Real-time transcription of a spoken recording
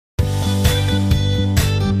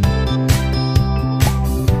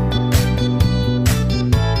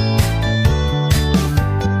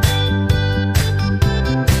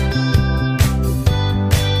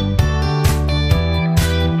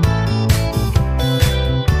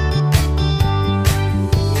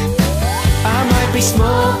be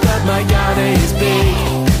small, but my God is big.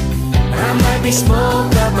 I might be small,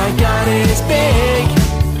 but my God is big.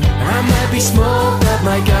 I might be small, but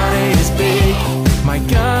my God is big. My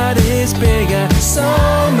God is bigger, so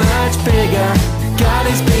much bigger. God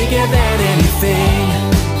is bigger than anything.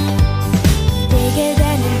 Bigger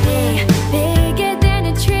than a bee, bigger than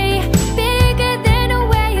a tree, bigger than a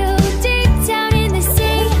whale deep down in the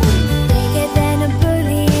sea. Bigger than a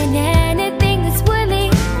bully and anything that's woolly.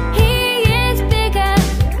 He is bigger,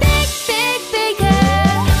 big, big, bigger.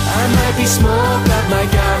 I might be small, but my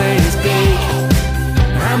God is big.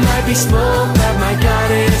 I might be small, but my God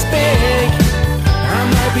is big. I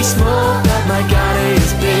might be small, but my God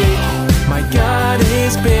is big. My God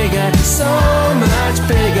is bigger, so much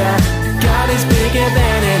bigger. God is bigger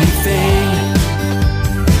than anything.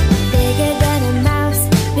 Bigger than a mouse,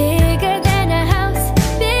 bigger than a house,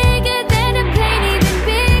 bigger than a plane, even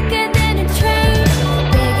bigger than a train.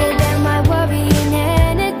 Bigger than my worry and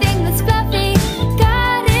anything that's fluffy.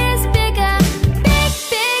 God is bigger, big,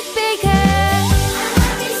 big, bigger. I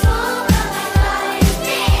might be small, but my God is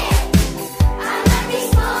big. I might be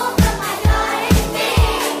small, but my God is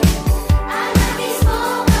big. I might be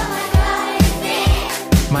small, but my God is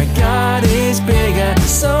big. My God is bigger,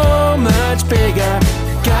 so much bigger.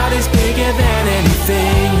 God is bigger than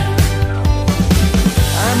anything.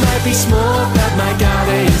 I might be small, but my God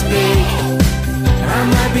is big. I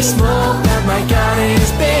might be small, but my God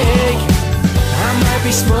is big. I might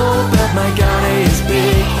be small, but my God is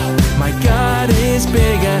big. My God is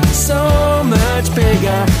bigger, so much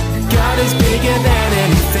bigger. God is bigger than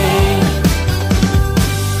anything.